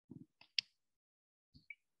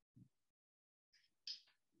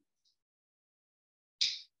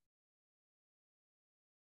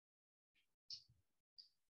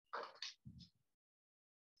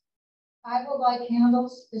I will light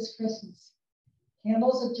candles this Christmas.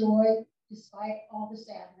 Candles of joy despite all the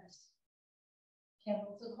sadness.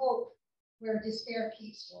 Candles of hope where despair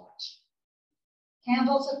keeps watch.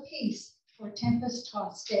 Candles of peace for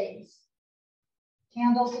tempest-tossed days.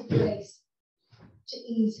 Candles of grace to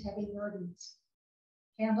ease heavy burdens.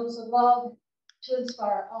 Candles of love to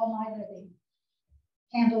inspire all my living.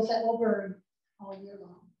 Candles that will burn all year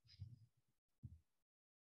long.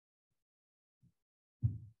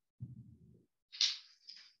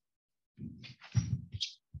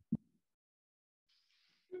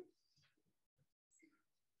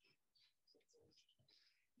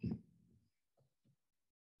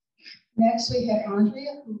 Next, we have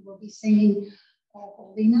Andrea, who will be singing O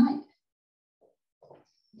Holy Night.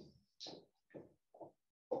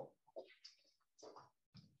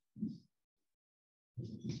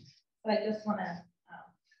 I just want to,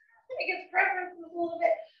 I guess, preference a little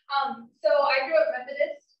bit. So I grew up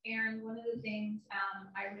Methodist, and one of the things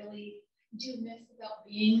I really do miss about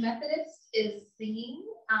being Methodist is singing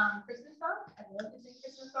Christmas songs. I love to sing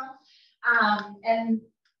Christmas songs. And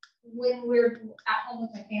when we're at home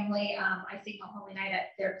with my family, I sing O Holy Night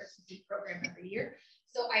at their Christmas Eve program every year.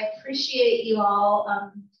 So I appreciate you all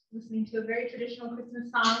listening to a very traditional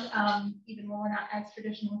Christmas song, even though we're not as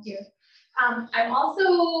traditional here. I'm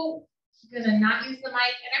also going to not use the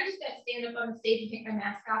mic, and I'm just going to stand up on the stage and take my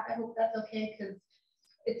mask off. I hope that's okay, because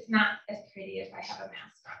it's not as pretty if I have a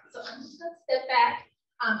mask on. So I'm just going to step back.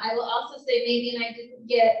 I will also say maybe and I didn't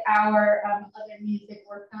get our other music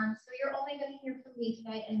worked on, so you're only going to hear from me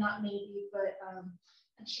tonight and not maybe, but I'm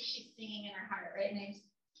sure she's singing in her heart, right, Names?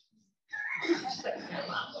 Okay.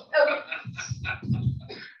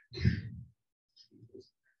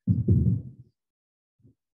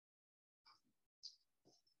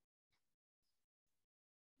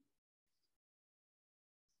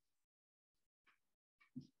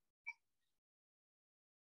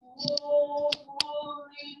 Oh,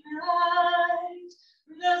 holy night,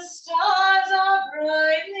 the stars are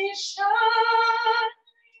brightly shining.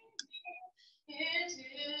 It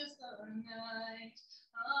is the night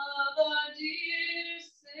of our dear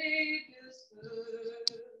Savior's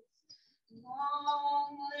birth.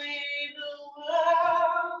 Long lay the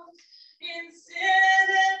world in sin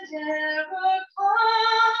and error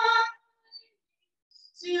pining,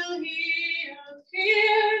 till he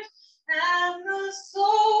appeared, and the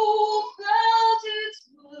soul felt its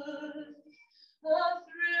worth. A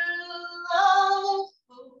thrill of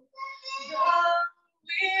hope, the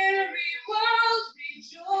weary world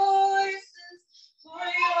rejoices, for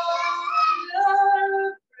yonder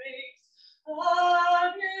breaks a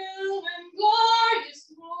new and glorious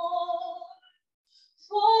morn.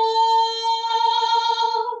 Fall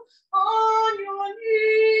on your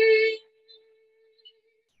knees.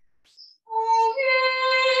 Oh,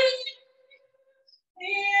 hear the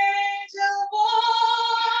angel voices.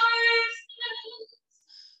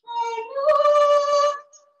 Oh,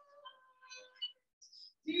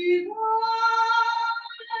 divine,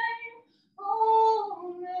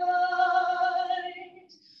 oh,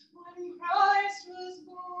 night, when Christ was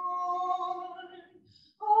born.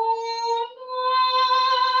 Oh,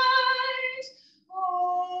 night,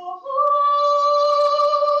 oh, holy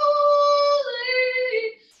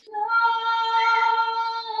night,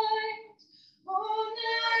 oh,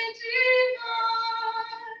 night divine,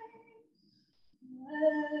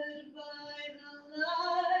 led by the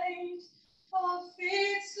light of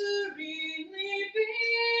faith serenely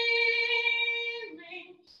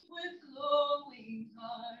beaming, with glowing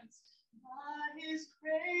hearts by his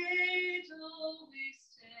cradle we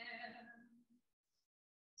stand.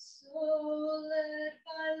 So led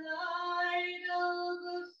by light of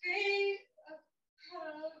the faith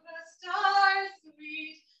of the stars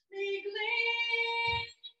sweetly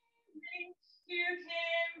gleaming, here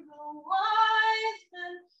came the wise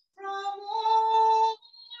men from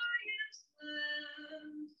Orient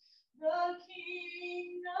land. The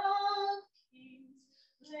King of Kings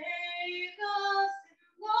lay thus in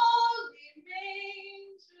lowly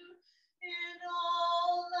manger. In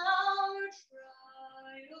all our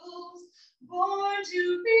trials, born to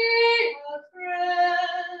be a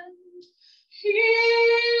friend, he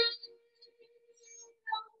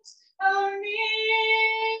knows our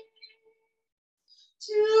need.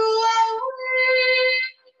 To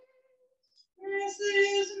await, this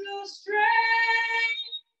is no stranger.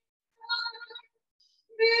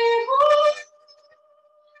 Behold,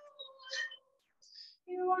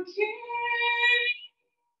 your King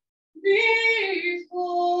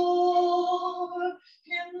before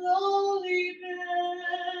him lowly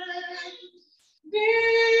bend.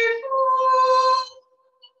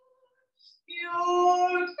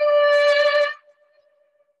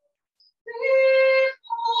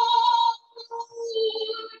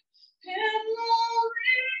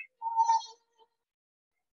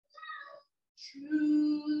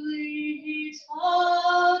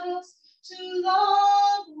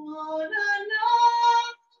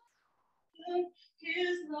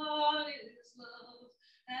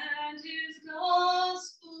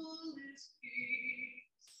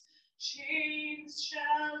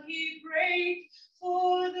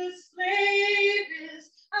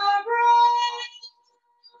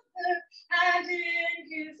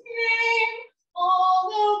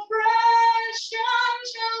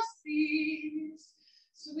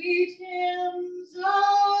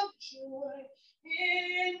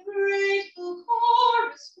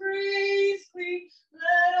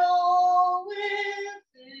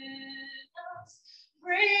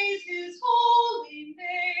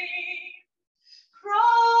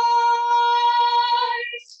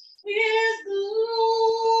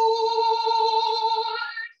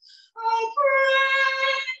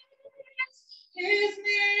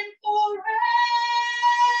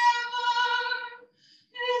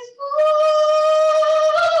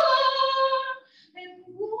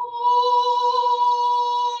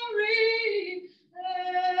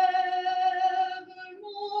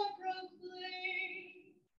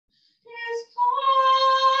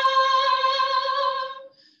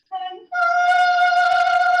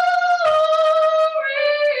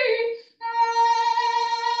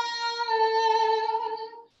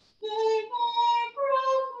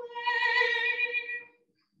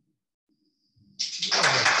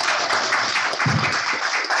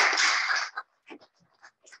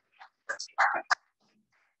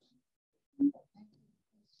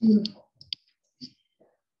 Beautiful.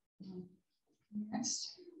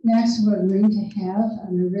 Next, we're going to have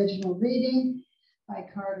an original reading by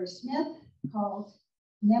Carter Smith called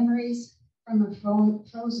Memories from a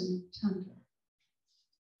Frozen Tundra.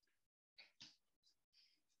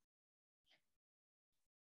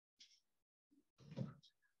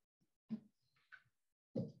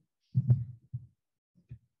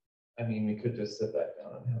 I mean, we could just sit back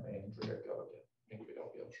down and have Andrea go again. Maybe we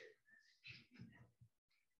don't be able to.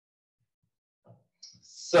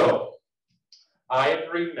 So,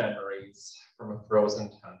 ivory memories from a frozen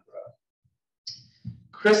tundra.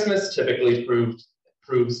 Christmas typically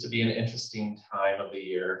proves to be an interesting time of the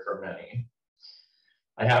year for many.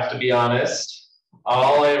 I have to be honest,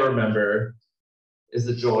 all I remember is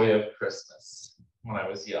the joy of Christmas when I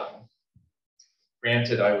was young.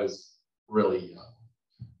 Granted, I was really young.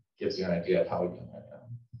 Gives you an idea of how young I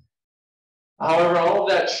am. However, all of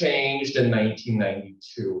that changed in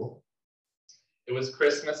 1992. It was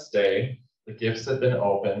Christmas Day, the gifts had been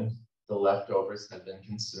opened, the leftovers had been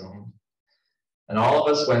consumed, and all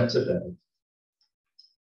of us went to bed.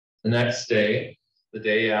 The next day, the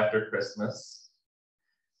day after Christmas,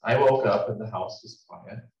 I woke up and the house was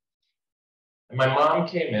quiet. And my mom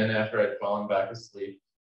came in after I'd fallen back asleep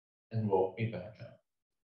and woke me back up.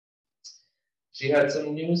 She had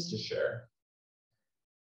some news to share.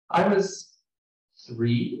 I was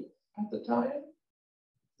 3 at the time,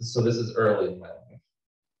 so this is early in my life.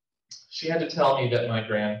 She had to tell me that my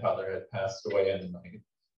grandfather had passed away in the night,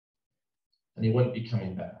 and he wouldn't be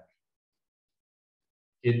coming back.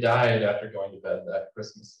 He had died after going to bed that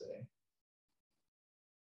Christmas Day.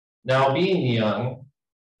 Now, being young,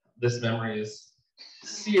 this memory is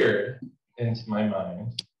seared into my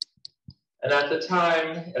mind. And at the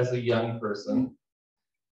time, as a young person,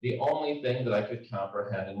 the only thing that I could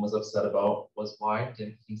comprehend and was upset about was why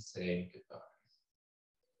didn't he say goodbye?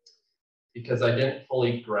 Because I didn't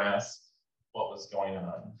fully grasp what was going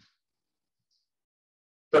on.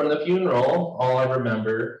 From the funeral, all I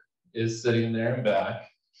remember is sitting there in back,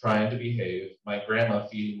 trying to behave, my grandma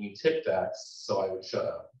feeding me Tic Tacs so I would shut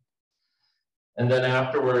up. And then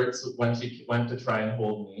afterwards, when she went to try and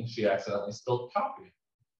hold me, she accidentally spilled coffee.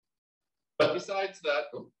 But besides that,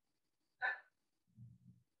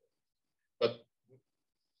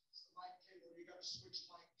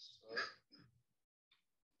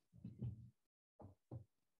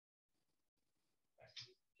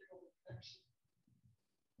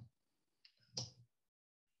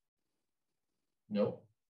 no,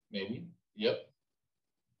 maybe, yep.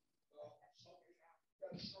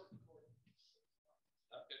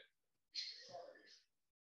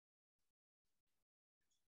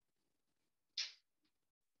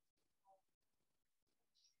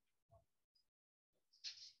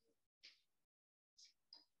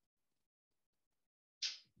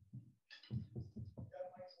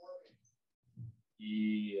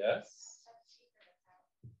 Yes.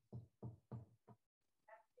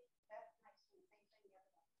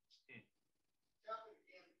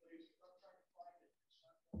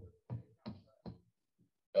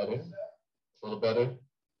 Better? A little better?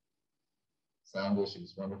 Sound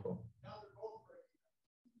issues, wonderful.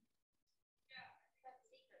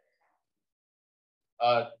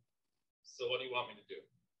 So what do you want me to do?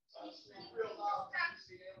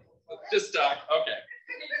 Just talk, okay.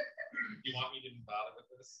 You want me to bother with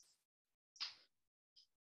this?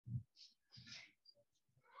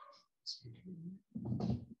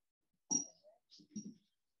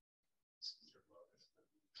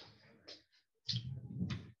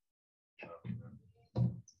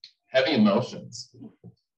 Heavy emotions.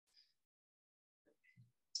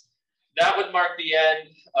 That would mark the end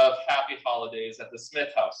of happy holidays at the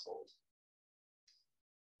Smith household.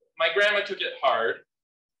 My grandma took it hard.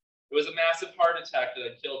 It was a massive heart attack that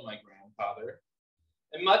had killed my grandfather.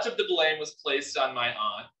 And much of the blame was placed on my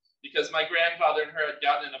aunt because my grandfather and her had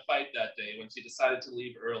gotten in a fight that day when she decided to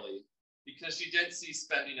leave early because she didn't see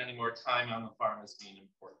spending any more time on the farm as being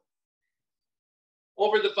important.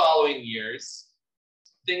 Over the following years,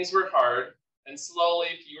 things were hard, and slowly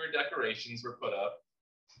fewer decorations were put up,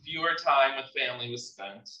 fewer time with family was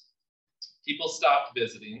spent, people stopped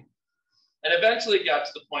visiting, and eventually got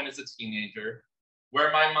to the point as a teenager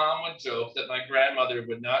where my mom would joke that my grandmother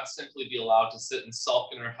would not simply be allowed to sit and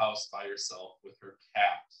sulk in her house by herself with her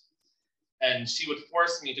cat. And she would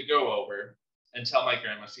force me to go over and tell my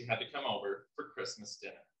grandma she had to come over for Christmas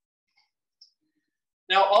dinner.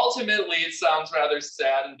 Now, ultimately, it sounds rather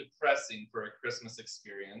sad and depressing for a Christmas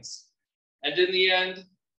experience. And in the end,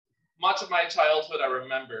 much of my childhood I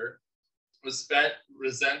remember was spent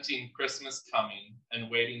resenting Christmas coming and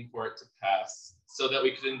waiting for it to pass so that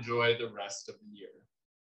we could enjoy the rest of the year.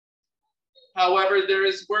 However, there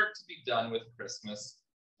is work to be done with Christmas,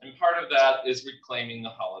 and part of that is reclaiming the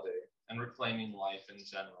holiday and reclaiming life in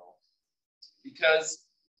general. Because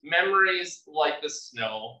memories like the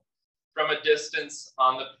snow from a distance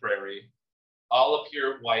on the prairie all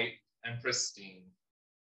appear white and pristine,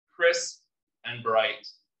 crisp and bright.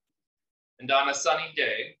 And on a sunny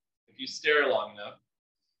day, if you stare long enough,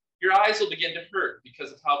 your eyes will begin to hurt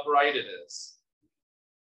because of how bright it is.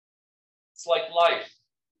 It's like life.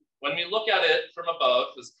 When we look at it from above,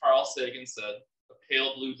 as Carl Sagan said, a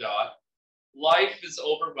pale blue dot, life is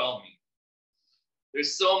overwhelming.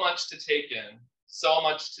 There's so much to take in, so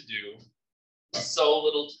much to do, so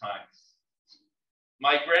little time.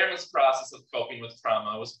 My grandma's process of coping with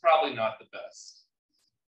trauma was probably not the best.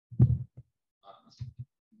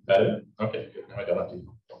 Better? Okay, good. Now I don't have to.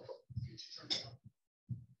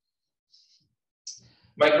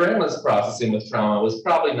 My grandma's processing with trauma was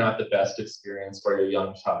probably not the best experience for a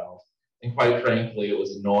young child. And quite frankly, it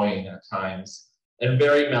was annoying at times and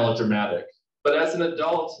very melodramatic. But as an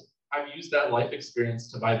adult, I've used that life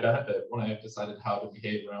experience to my benefit when I have decided how to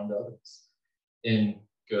behave around others in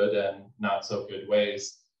good and not so good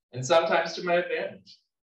ways, and sometimes to my advantage.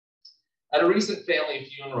 At a recent family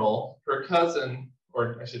funeral, her cousin,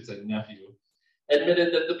 or I should say nephew,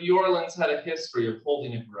 admitted that the Bjorlins had a history of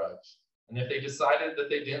holding a grudge. And if they decided that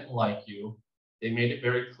they didn't like you, they made it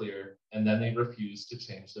very clear, and then they refused to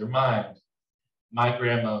change their mind. My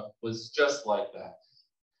grandma was just like that.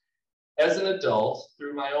 As an adult,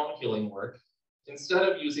 through my own healing work, instead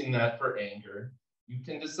of using that for anger, you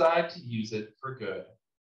can decide to use it for good.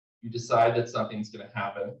 You decide that something's going to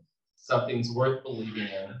happen, something's worth believing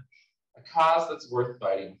in, a cause that's worth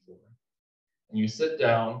fighting for. And you sit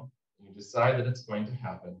down, and you decide that it's going to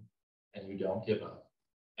happen, and you don't give up.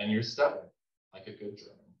 And you're stubborn, like a good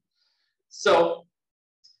German. So,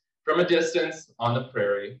 from a distance on the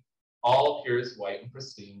prairie, all appears white and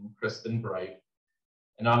pristine, crisp and bright.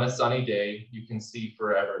 And on a sunny day, you can see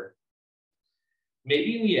forever.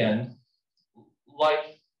 Maybe in the end,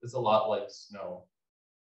 life is a lot like snow.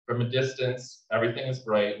 From a distance, everything is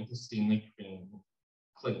bright and pristinely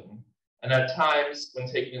clean. And at times, when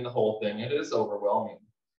taking in the whole thing, it is overwhelming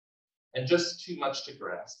and just too much to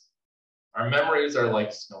grasp. Our memories are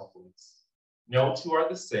like snowflakes. No two are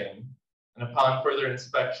the same, and upon further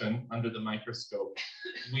inspection under the microscope,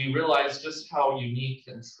 we realize just how unique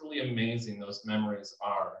and truly amazing those memories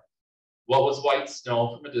are. What was white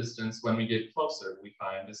snow from a distance, when we get closer, we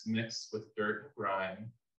find is mixed with dirt and grime,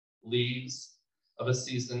 leaves of a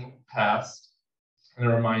season past, and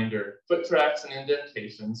a reminder, foot tracks and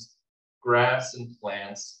indentations, grass and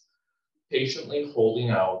plants, patiently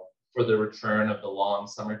holding out for the return of the long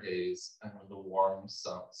summer days and of the warm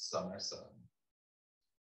summer sun.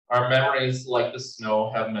 Our memories, like the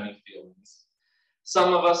snow, have many feelings.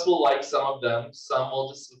 Some of us will like some of them, some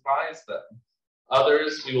will despise them.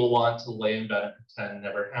 Others we will want to lay in bed and pretend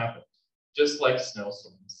never happened, just like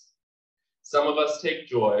snowstorms. Some of us take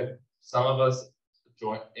joy, some of us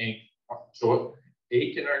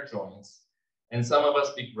ache in our joints, and some of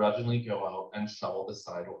us begrudgingly go out and shovel the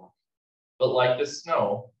sidewalk. But like the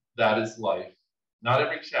snow, that is life. Not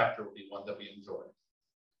every chapter will be one that we enjoy.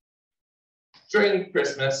 During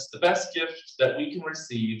Christmas, the best gift that we can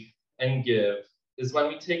receive and give is when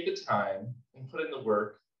we take the time and put in the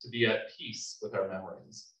work to be at peace with our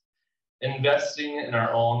memories. Investing in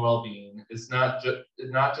our own well-being is not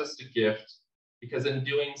just a gift, because in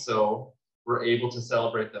doing so, we're able to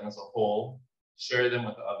celebrate them as a whole, share them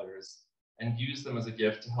with others, and use them as a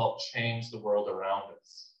gift to help change the world around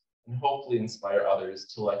us, and hopefully inspire others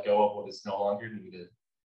to let go of what is no longer needed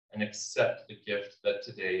and accept the gift that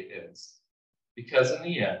today is. Because in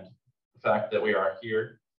the end, the fact that we are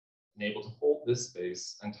here and able to hold this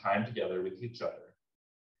space and time together with each other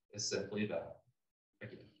is simply that, a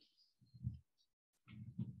gift.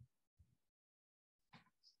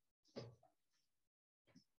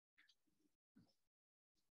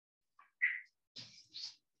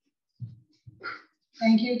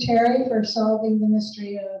 Thank you, Terry, for solving the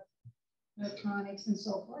mystery of electronics and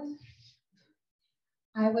so forth.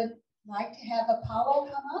 I would like to have Apollo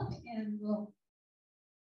come up, and we'll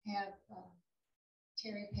have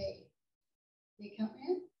Terry Pay. They come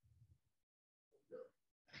in.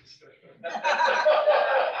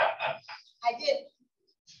 I did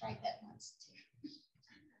try that once too.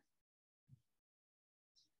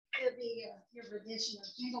 It'll be your rendition of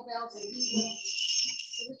Jingle Bells and Jingle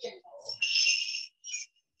to the Jingles.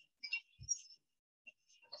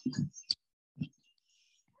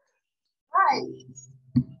 Right.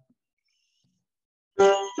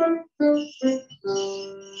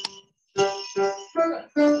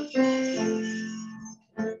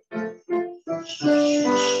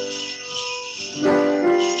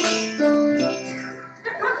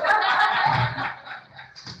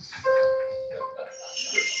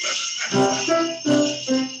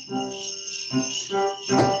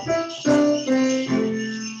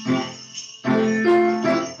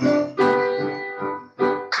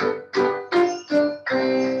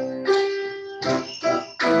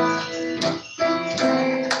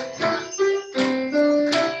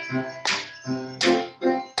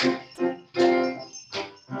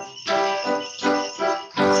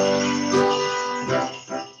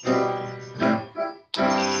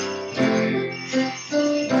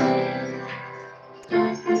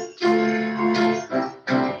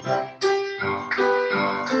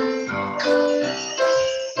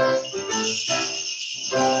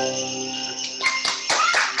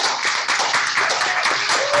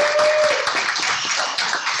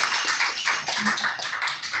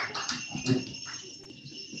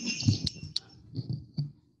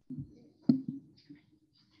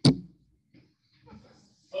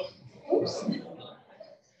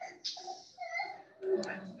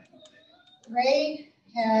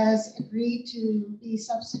 has agreed to be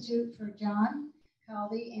substitute for John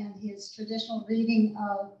Calvi and his traditional reading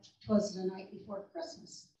of "'Twas the Night Before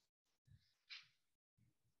Christmas."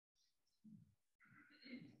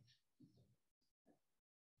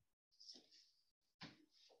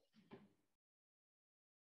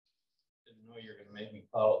 Didn't know you were going to make me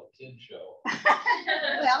follow the kid show.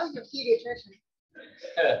 Well, you're a pediatrician.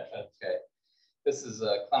 Okay. This is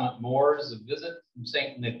Clement Moore's A Visit from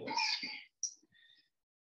St. Nicholas.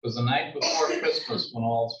 It was the night before Christmas when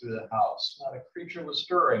all through the house, not a creature was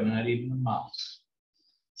stirring, not even a mouse.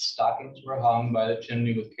 Stockings were hung by the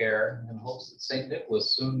chimney with care in hopes that St.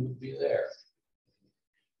 Nicholas soon would be there.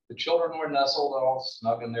 The children were nestled all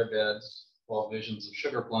snug in their beds, while visions of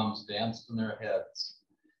sugar plums danced in their heads.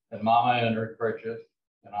 And Mama in her kerchief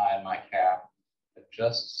and I in my cap had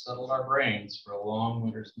just settled our brains for a long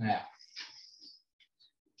winter's nap.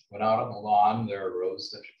 When out on the lawn there arose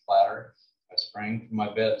such a clatter, I sprang from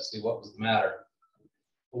my bed to see what was the matter.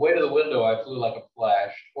 Away to the window I flew like a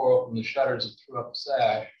flash, tore open the shutters and threw up the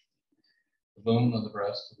sash. The boom of the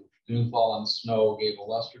breast of the dew-fallen snow gave a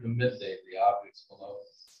luster to midday to the objects below.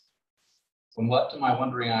 When what to my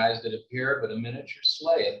wondering eyes did appear but a miniature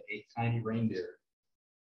sleigh of 8 tiny reindeer.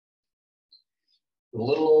 The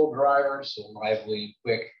little old driver, so lively and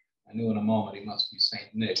quick, I knew in a moment he must be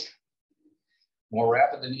St. Nick. More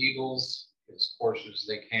rapid than eagles, his coursers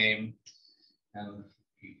they came, and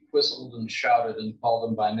he whistled and shouted and called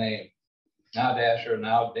them by name. Now Dasher,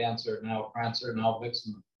 now Dancer, now Prancer, now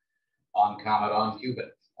Vixen, on Comet, on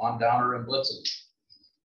Cupid, on Downer and Blitzen.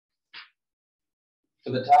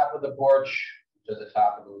 To the top of the porch, to the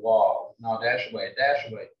top of the wall. Now dash away,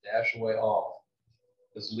 dash away all.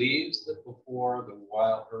 As leaves that before the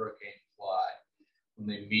wild hurricane fly, when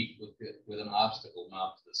they meet with an obstacle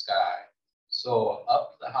mount to the sky. So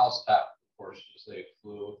up the housetop, of course, as they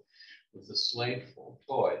flew, with the sleigh full of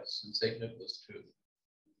toys, and St. Nicholas too.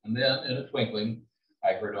 And then, in a twinkling,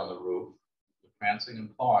 I heard on the roof the prancing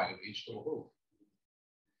and pawing of each little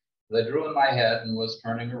hoof. As I drew in my head and was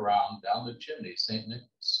turning around, down the chimney, St.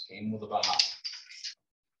 Nicholas came with a bound.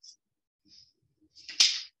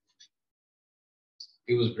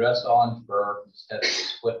 He was dressed all in fur, his head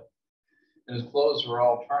was split, and his clothes were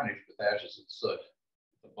all tarnished with ashes and soot.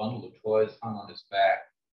 A bundle of toys hung on his back,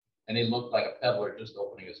 and he looked like a peddler just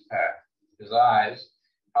opening his pack. His eyes,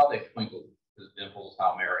 how they twinkled, his dimples,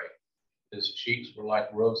 how merry. His cheeks were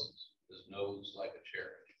like roses, his nose like a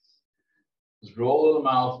cherry. His droll little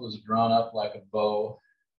mouth was drawn up like a bow,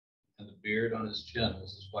 and the beard on his chin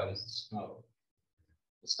was as white as the snow.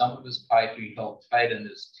 The stump of his pipe he held tight in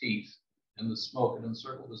his teeth, and the smoke had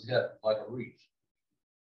encircled his head like a wreath.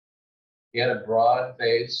 He had a broad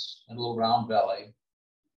face and a little round belly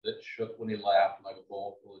that shook when he laughed like a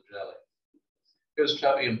bowl full of jelly. He was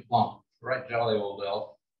chubby and plump, a right jolly old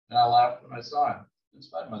elf, and I laughed when I saw him, in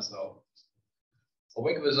spite of myself. A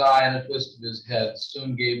wink of his eye and a twist of his head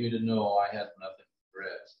soon gave me to know I had nothing to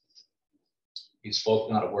dread. He spoke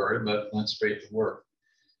not a word, but went straight to work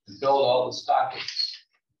and filled all the stockings,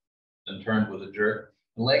 then turned with a jerk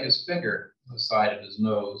and laying his finger on the side of his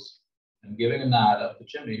nose and giving a nod up the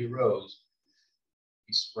chimney he rose.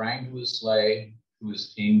 He sprang to his sleigh, to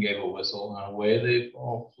his team gave a whistle, and away they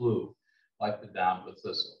all flew like the down of a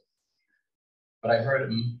thistle. But I heard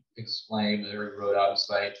him exclaim as he rode out of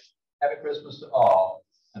sight, "Happy Christmas to all,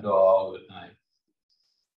 and all good night."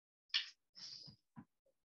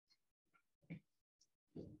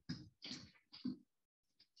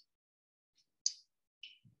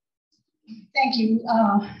 Thank you.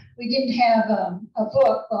 We didn't have a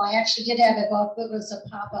book. Well, I actually did have a book, but it was a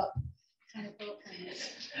pop-up kind of book.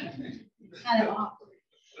 Kind of awkward.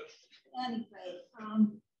 Anyway,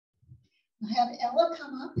 I'll have Ella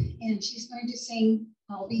come up, and she's going to sing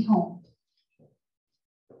 "I'll Be Home."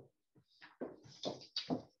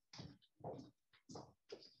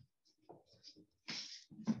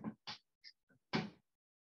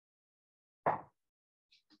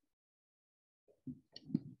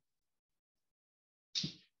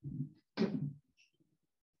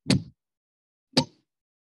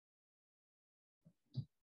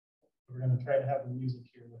 We're going to try to have the music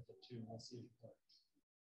here with it too. We'll see if it works.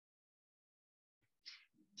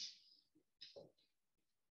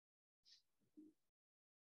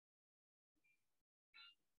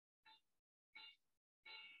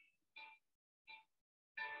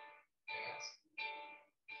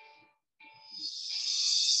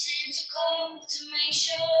 Santa called to make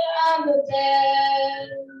sure I'm there.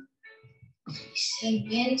 The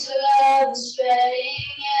winter love is spreading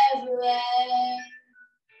everywhere.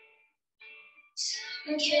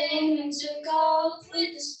 Summer came and took off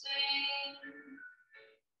with the spring.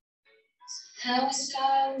 How we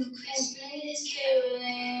start the Christmas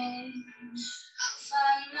caroling.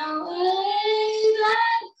 Find my way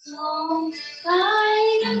back home,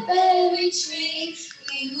 light up every tree.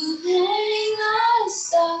 We will hang our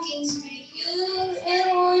stockings for you and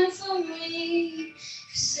one for me.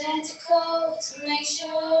 Santa Claus to make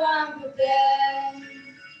sure I'm prepared.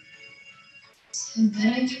 And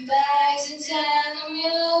pack your bags and tell them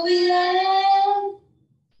you'll be there.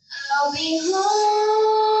 I'll be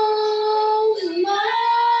home with my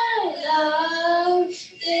love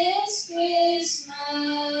this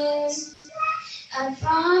Christmas. I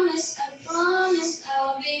promise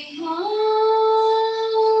I'll be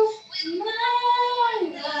home with my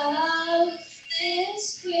love this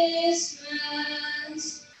Christmas.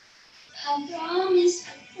 I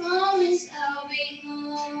promise I'll be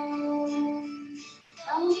home.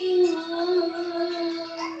 I'll be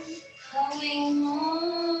home. I'll be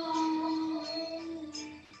home.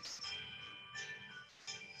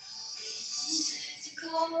 To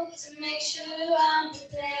go to make sure I'm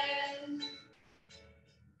prepared.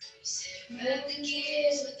 Spread the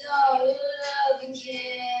kids with all your love and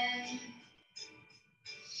care.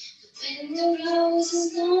 When the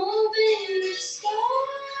roses open in the sky,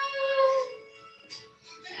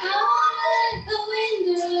 I'll let the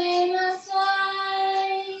window in my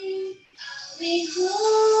fly. I'll be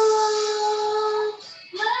home,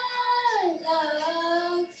 my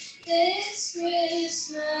love, this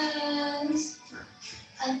Christmas.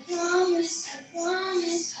 I promise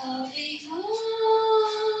I'll be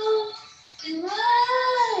home with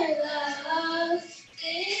my love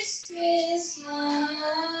this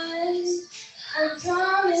Christmas. I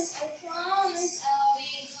promise I'll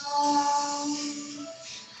be home.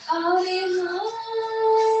 I'll be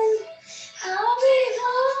home. I'll be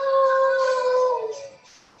home.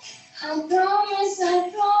 I promise I'll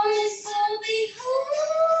be home.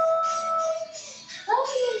 I'll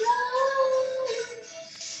be home.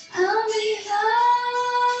 I'll be home.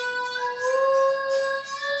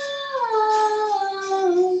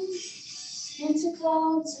 Santa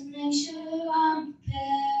Claus to make sure I'm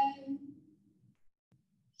prepared.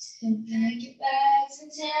 So pack your bags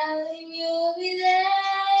and tell him you'll be there.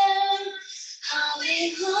 I'll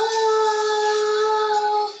be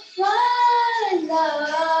home, my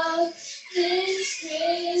love, this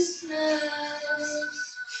Christmas.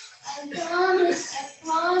 I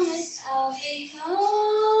promise I'll be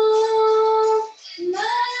home,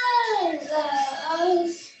 my love,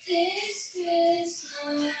 this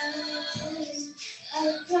Christmas. I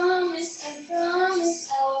promise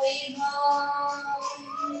I'll be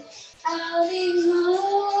home. I'll be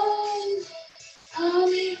home. I'll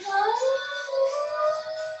be home.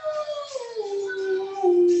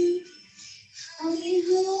 I'll be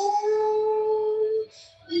home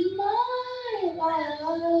with my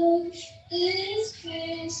love this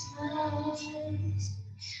Christmas.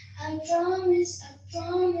 I promise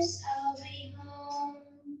I'll be home.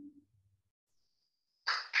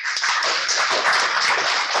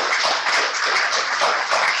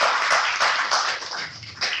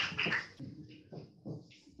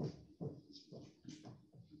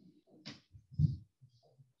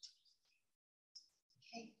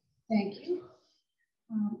 Thank you.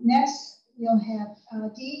 Next, we'll have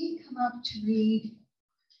Dee come up to read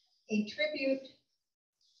a tribute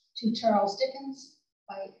to Charles Dickens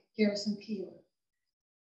by Garrison Keillor.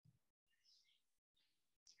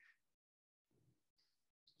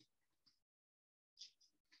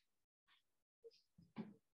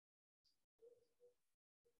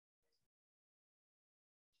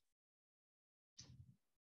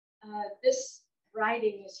 This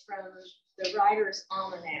writing is from the Writer's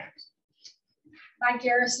Almanac by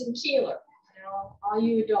Garrison Keillor. Now, all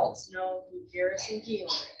you adults know who Garrison Keillor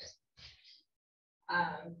is.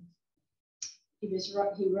 He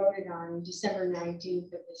wrote it on December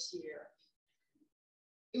 19th of this year.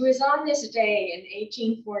 It was on this day in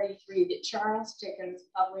 1843 that Charles Dickens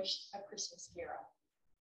published A Christmas Carol.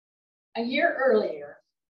 A year earlier,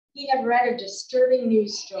 he had read a disturbing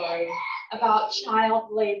news story about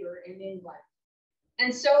child labor in England.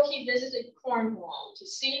 And so he visited Cornwall to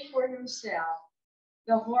see for himself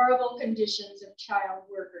the horrible conditions of child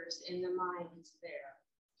workers in the mines there.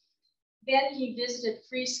 Then he visited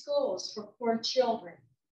free schools for poor children.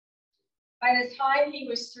 By the time he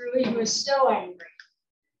was through, he was so angry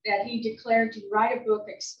that he declared to write a book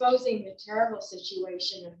exposing the terrible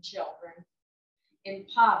situation of children in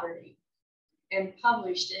poverty, and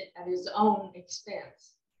published it at his own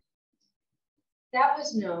expense. That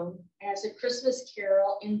was known as A Christmas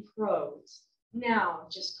Carol in Prose, now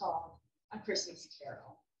just called A Christmas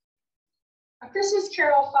Carol. A Christmas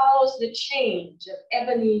Carol follows the change of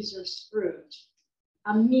Ebenezer Scrooge,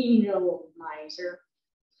 a mean old miser.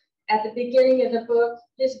 At the beginning of the book,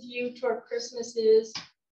 his view toward Christmas is,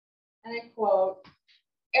 and I quote,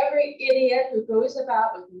 "Every idiot who goes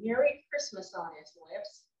about with Merry Christmas on his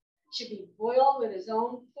lips should be boiled with his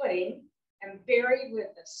own pudding and buried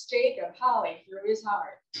with a stake of holly through his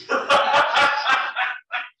heart."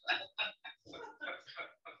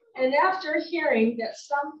 And after hearing that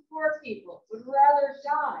some poor people would rather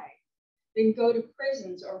die than go to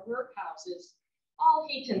prisons or workhouses, all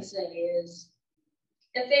he can say is,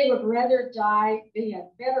 if they would rather die, they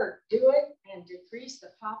had better do it and decrease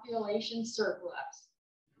the population surplus.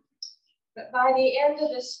 But by the end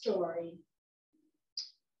of the story,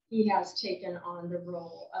 he has taken on the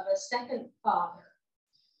role of a second father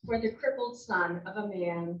for the crippled son of a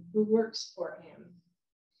man who works for him.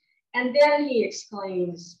 And then he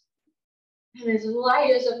exclaims, "I'm as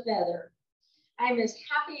light as a feather. I'm as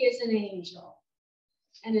happy as an angel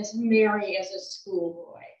and as merry as a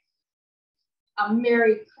schoolboy. A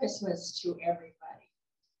Merry Christmas to everybody."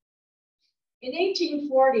 In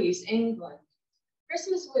 1840s England,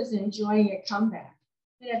 Christmas was enjoying a comeback.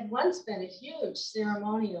 It had once been a huge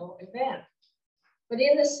ceremonial event. But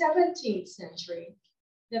in the 17th century,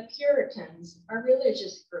 the Puritans, a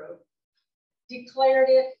religious group, declared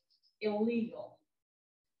it illegal.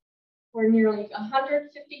 For nearly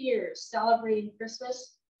 150 years, celebrating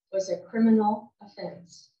Christmas was a criminal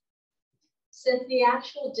offense. Since the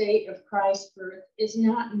actual date of Christ's birth is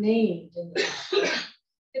not named in the Bible,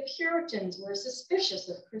 the Puritans were suspicious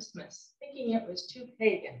of Christmas, thinking it was too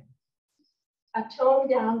pagan. A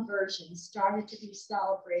toned-down version started to be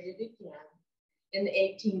celebrated again in the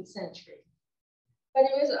 18th century. But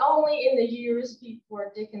it was only in the years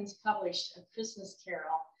before Dickens published A Christmas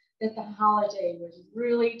Carol that the holiday was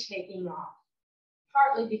really taking off,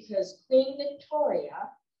 partly because Queen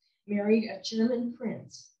Victoria married a German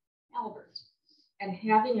prince, Albert, and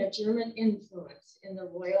having a German influence in the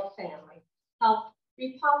royal family helped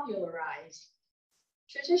repopularize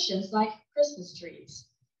traditions like Christmas trees.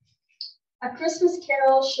 A Christmas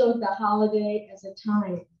Carol showed the holiday as a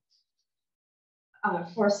time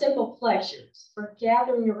for simple pleasures, for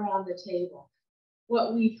gathering around the table,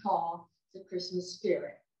 what we call the Christmas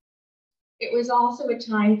spirit. It was also a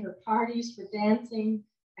time for parties, for dancing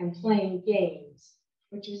and playing games,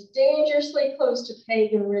 which was dangerously close to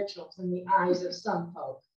pagan rituals in the eyes of some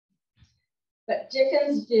folk. But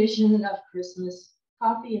Dickens' vision of Christmas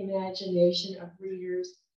caught the imagination of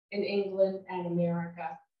readers in England and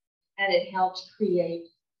America, and it helped create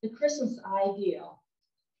the Christmas ideal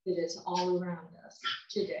that is all around us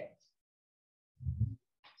today.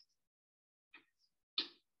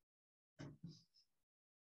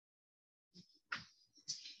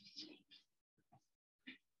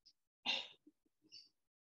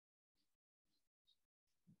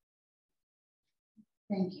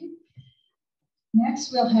 Thank you.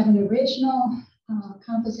 Next, we'll have an original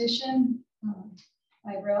composition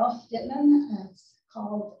by Ralph Dittman. It's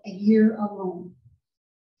called A Year Alone.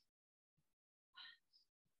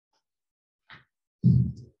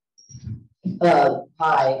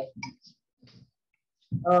 Hi.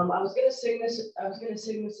 I was gonna sing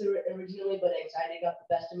this originally, but anxiety got the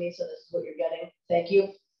best of me, so this is what you're getting. Thank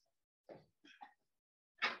you.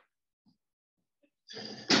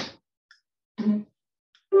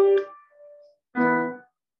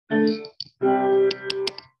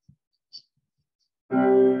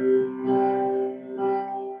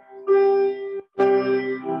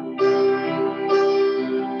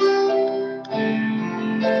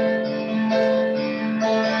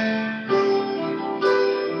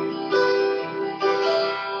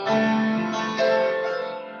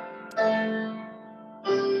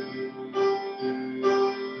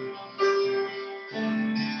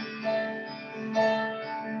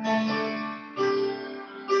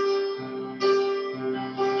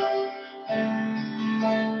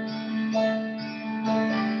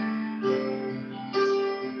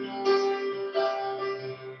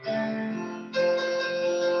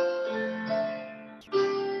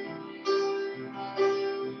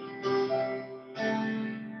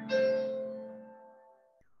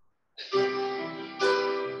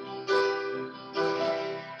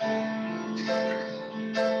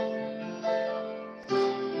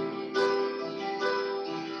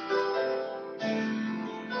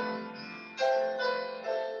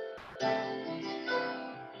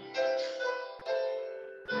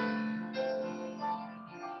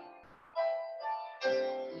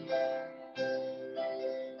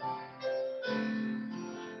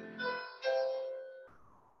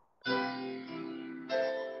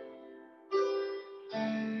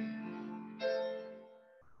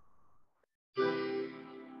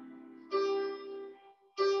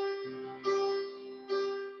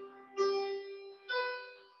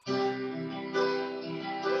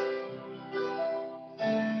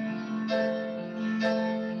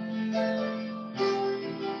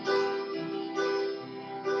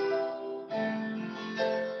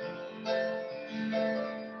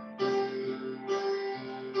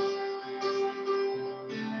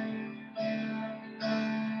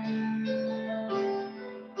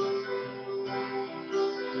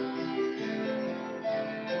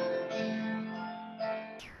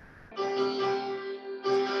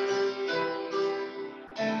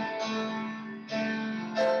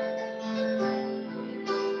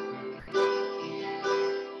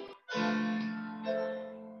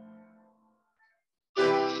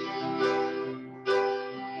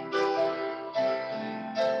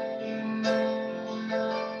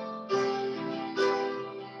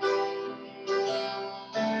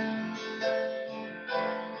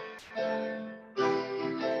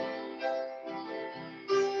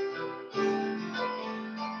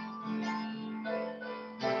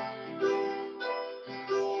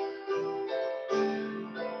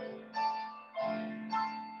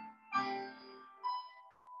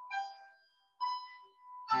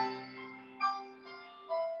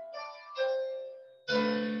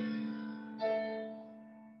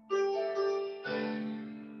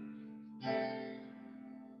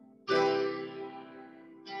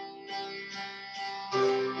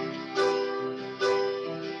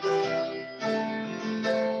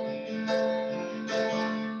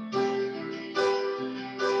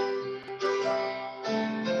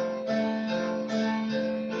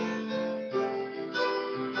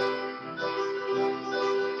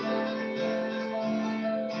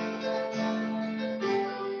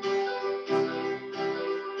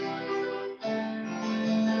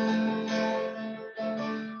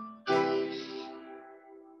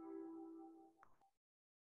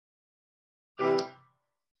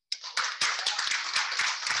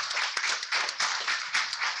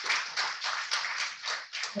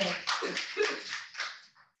 Thank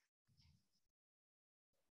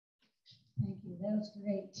you, that was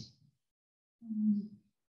great.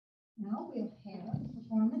 Now we'll have a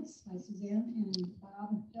performance by Suzanne and Bob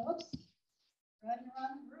Phillips, Run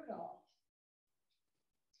Run Rudolph.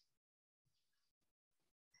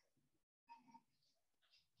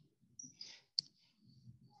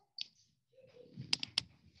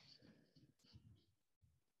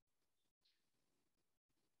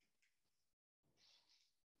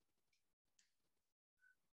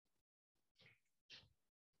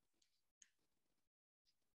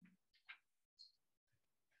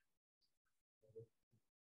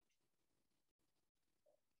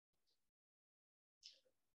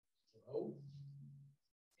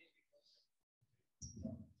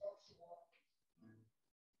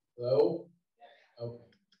 Hello? Okay.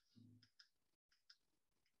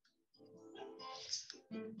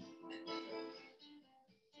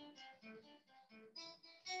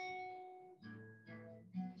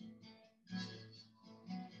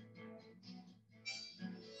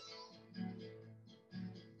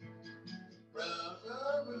 Run,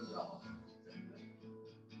 run, Rudolph.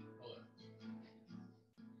 Hold on.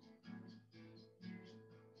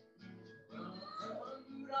 Run, run,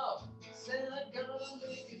 Rudolph. Santa gonna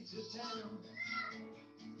make it to town.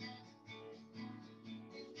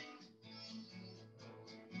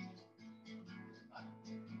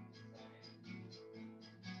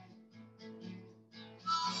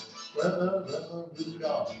 Run, run,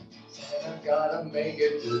 Rudolph. Santa gotta make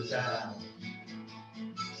it to town.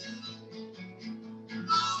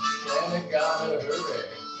 Santa gotta hurry.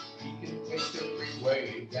 He can take the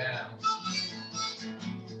freeway down.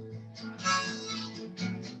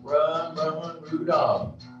 Run, run,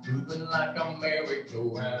 Rudolph. Moving like a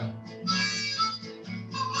merry-go-round.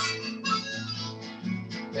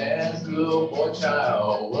 That's little boy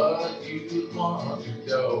child, what you want to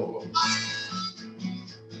do?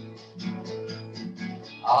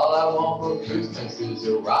 All I want for Christmas is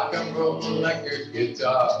a rock and roll electric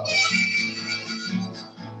guitar.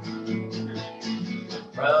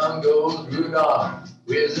 Round goes Rudolph,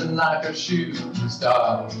 whizzing like a shooting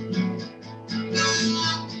star.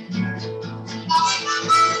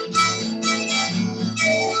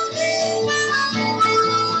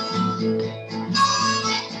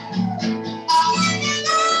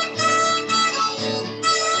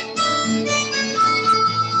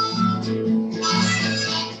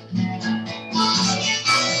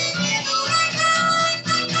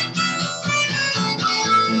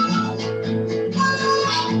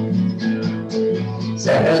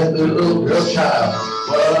 Says the little girl child,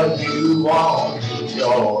 what you want is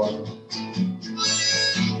yours.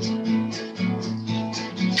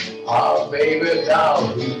 Our baby doll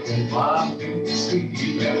who can climb through the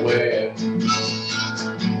sleep and web.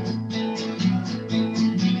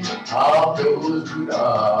 Off goes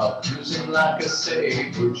Rudolph, cruising like a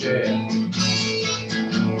saber jet.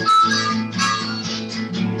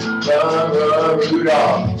 Run, run,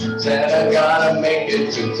 Rudolph, Santa gotta make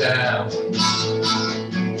it to town.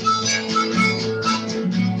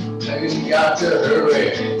 You got to hurry,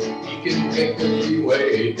 he can take the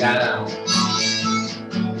freeway down.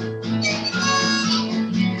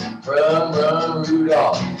 Run, run,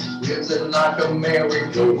 Rudolph, whizzing like a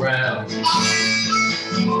merry-go-round.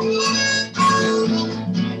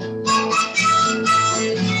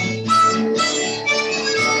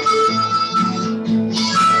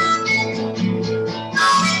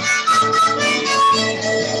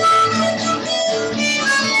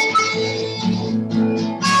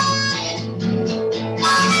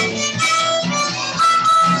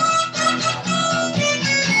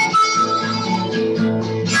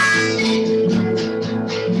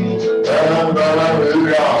 Run, run,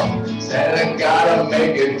 Rudolph, Santa gotta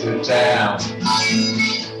make it to town.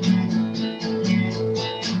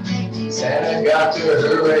 Santa got to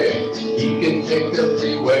hurry, he can take the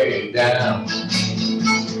freeway down.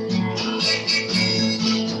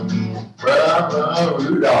 Run, run,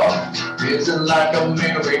 Rudolph, whizzing like a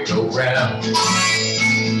merry-go-round.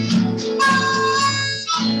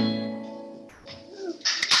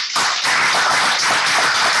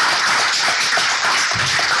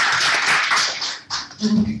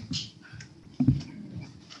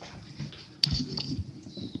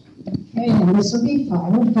 Okay, and this will be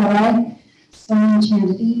followed by Some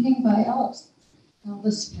Enchanted Evening by Elvis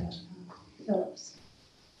Phillips.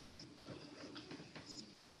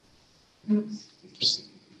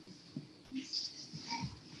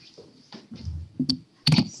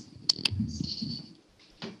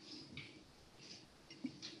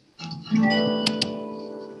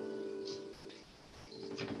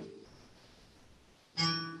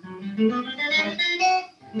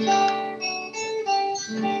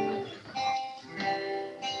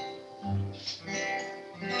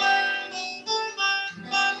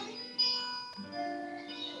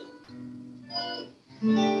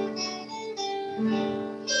 We'll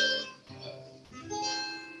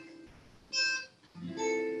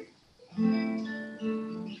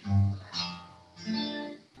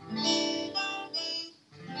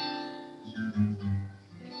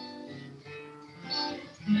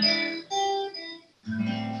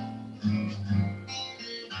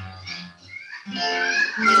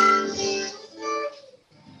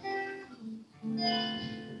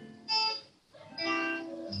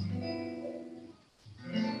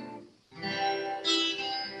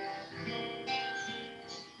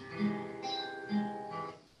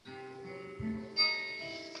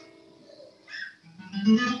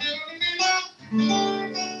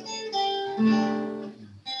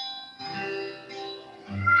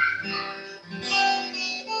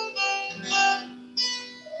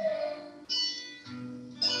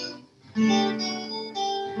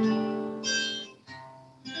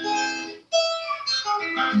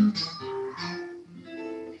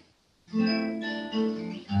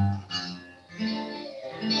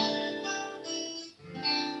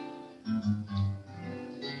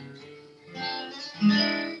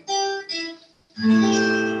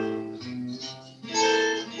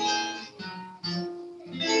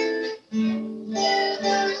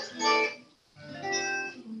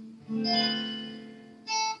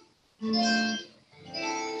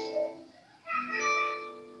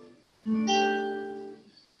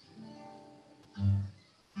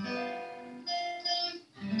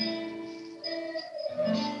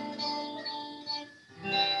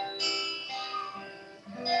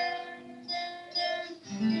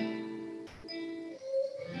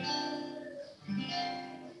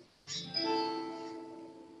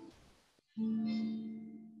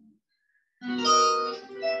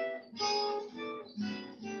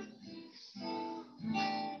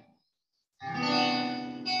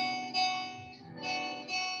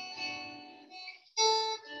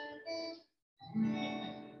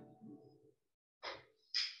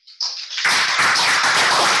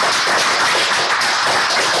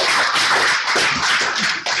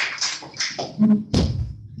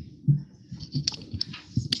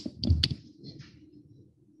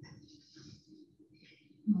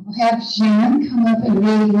have Jan come up and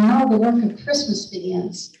read Now the Work of Christmas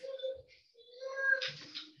Begins.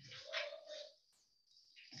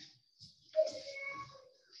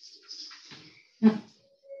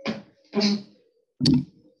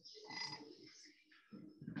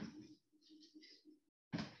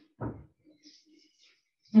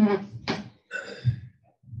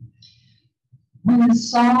 When the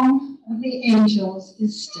song of the angels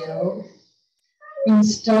is stilled, when the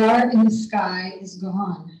star in the sky is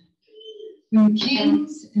gone, when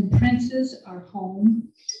kings and princes are home,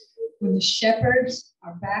 when the shepherds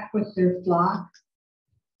are back with their flock,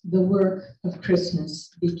 the work of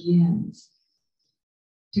Christmas begins.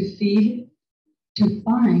 To feed, to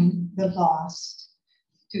find the lost,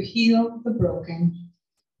 to heal the broken,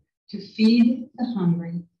 to feed the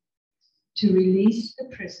hungry, to release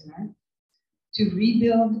the prisoner, to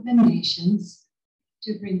rebuild the nations,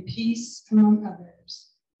 to bring peace among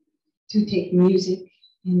others, to take music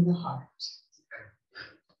in the heart.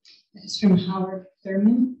 That's from Howard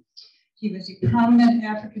Thurman. He was a prominent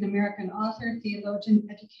African-American author, theologian,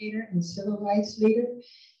 educator, and civil rights leader,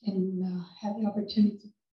 and had the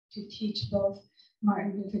opportunity to teach both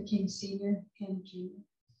Martin Luther King Sr. and Jr.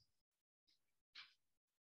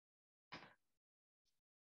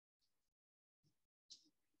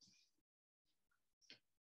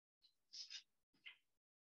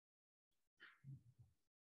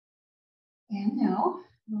 And now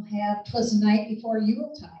we'll have 'Twas the Night Before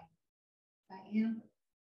Yuletide by Amber.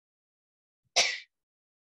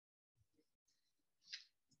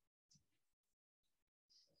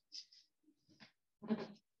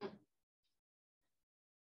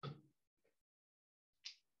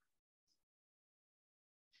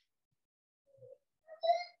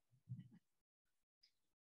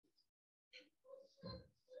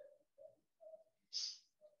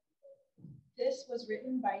 This was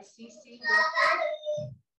written by C.C.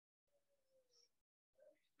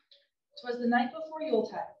 'Twas the night before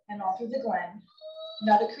Yuletide, and all through the glen,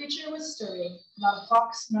 not a creature was stirring, not a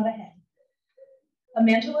fox, not a hen. A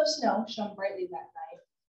mantle of snow shone brightly that night,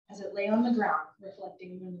 as it lay on the ground,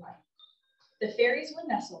 reflecting moonlight. The fairies were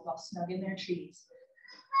nestled all snug in their trees,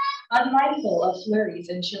 unmindful of flurries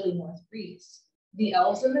and chilly north breeze. The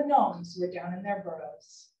elves and the gnomes were down in their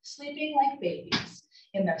burrows, sleeping like babies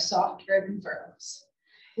in their soft earthen furrows.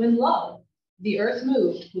 When lo, the earth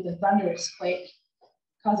moved with a thunderous quake,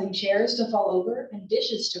 causing chairs to fall over and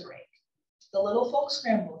dishes to break. The little folk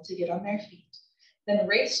scrambled to get on their feet, then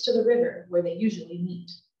raced to the river where they usually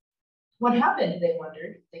meet. What happened, they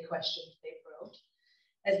wondered, they questioned, they probed.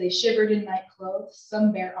 As they shivered in night clothes,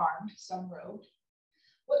 some bare-armed, some robed.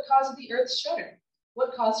 What caused the earth's shudder?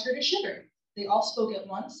 What caused her to shiver? They all spoke at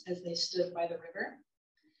once as they stood by the river.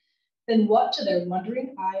 Then what to their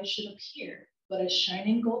wondering eyes should appear but a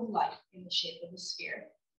shining gold light in the shape of a sphere?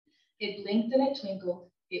 It blinked and it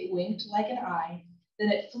twinkled, it winked like an eye,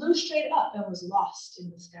 then it flew straight up and was lost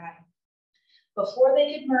in the sky. Before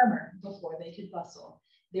they could murmur, before they could bustle,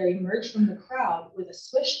 there emerged from the crowd with a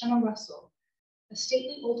swish and a rustle, a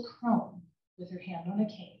stately old crone with her hand on a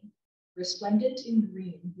cane, resplendent in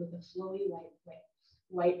green with a flowy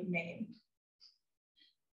white mane.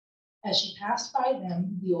 As she passed by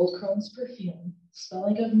them, the old crone's perfume,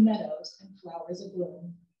 smelling of meadows and flowers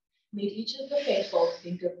abloom, made each of the faithful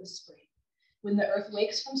think of the spring, when the earth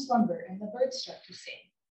wakes from slumber and the birds start to sing.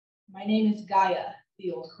 My name is Gaia,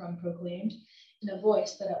 the old crone proclaimed, in a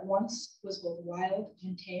voice that at once was both wild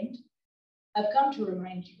and tamed. I've come to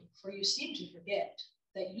remind you, for you seem to forget,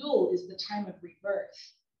 that Yule is the time of rebirth,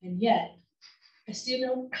 and yet I see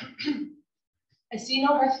no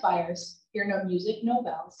hearth fires, hear no music, no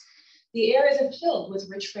bells. The air isn't filled with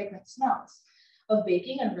rich, fragrant smells of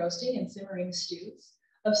baking and roasting and simmering stews,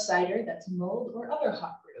 of cider that's mulled or other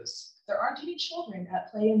hot brews. There aren't any children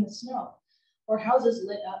at play in the snow, or houses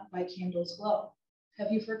lit up by candles' glow.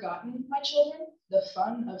 Have you forgotten, my children, the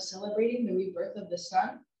fun of celebrating the rebirth of the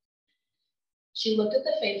sun? She looked at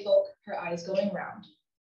the faithful, her eyes going round,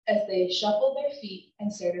 as they shuffled their feet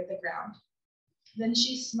and stared at the ground. Then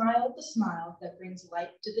she smiled the smile that brings light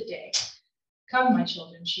to the day. Come, my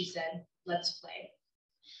children, she said, let's play.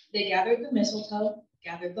 They gathered the mistletoe,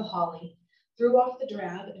 gathered the holly, threw off the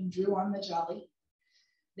drab and drew on the jolly.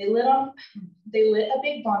 They lit a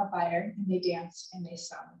big bonfire and they danced and they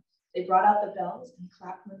sung. They brought out the bells and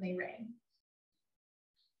clapped when they rang.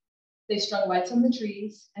 They strung lights on the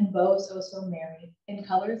trees and bows oh so merry, in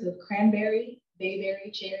colors of cranberry,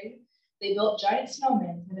 bayberry, cherry. They built giant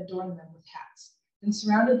snowmen and adorned them with hats, then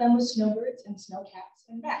surrounded them with snowbirds and snowcats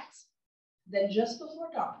and bats. Then just before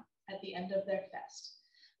dawn, at the end of their fest,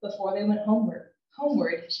 before they went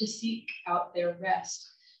homeward to seek out their rest,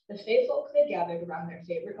 the faithful they gathered around their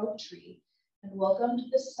favorite oak tree and welcomed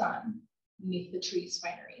the sun beneath the tree's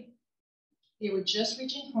finery. They were just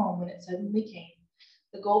reaching home when it suddenly came.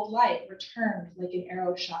 The gold light returned like an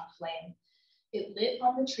arrow shot flame. It lit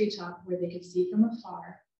on the treetop where they could see from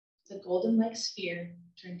afar. The golden-like sphere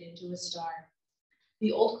turned into a star.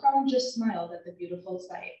 The old crone just smiled at the beautiful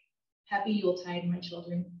sight. Happy Yuletide, my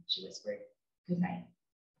children, she whispered. Good night.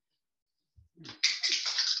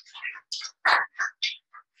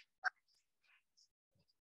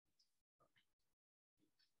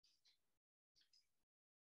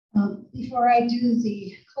 Before I do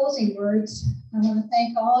the closing words, I want to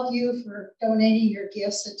thank all of you for donating your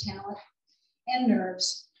gifts of talent and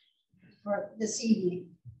nerves for this evening.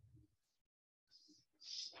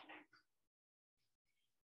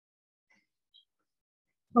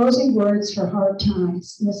 Closing words for hard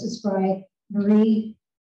times, Mrs. Bride, Marie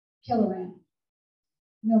Killoran.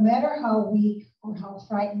 No matter how weak or how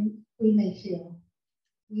frightened we may feel,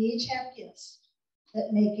 we each have gifts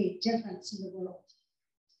that make a difference in the world.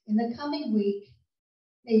 In the coming week,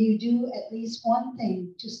 may you do at least one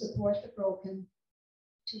thing to support the broken,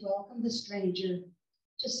 to welcome the stranger,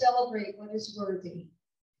 to celebrate what is worthy,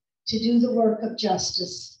 to do the work of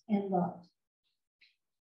justice and love.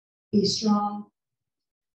 Be strong,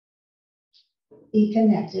 be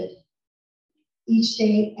connected, each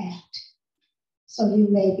day act, so you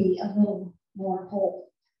may be a little more whole.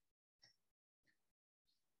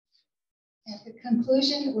 At the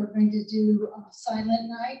conclusion, we're going to do a silent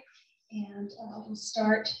night, and we'll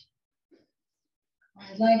start by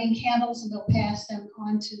lighting candles, and we'll pass them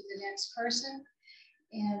on to the next person.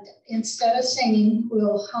 And instead of singing,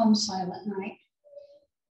 we'll hum Silent Night.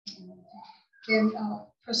 And then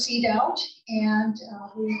proceed out, and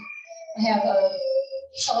we have a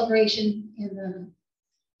celebration in the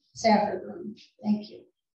Safford room. Thank you.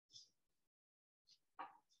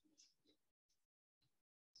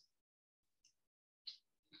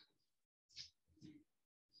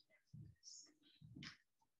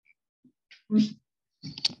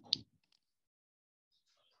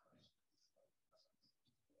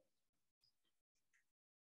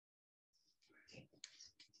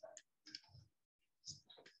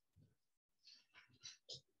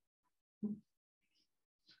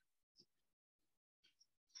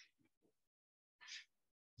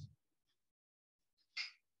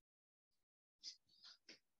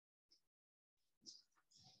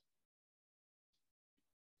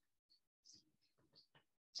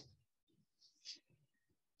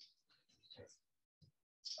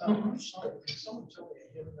 I'm sorry, can someone tell me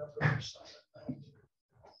I hit enough of your side?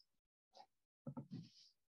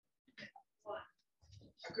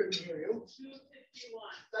 I couldn't hear you. 251.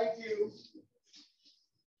 Thank you.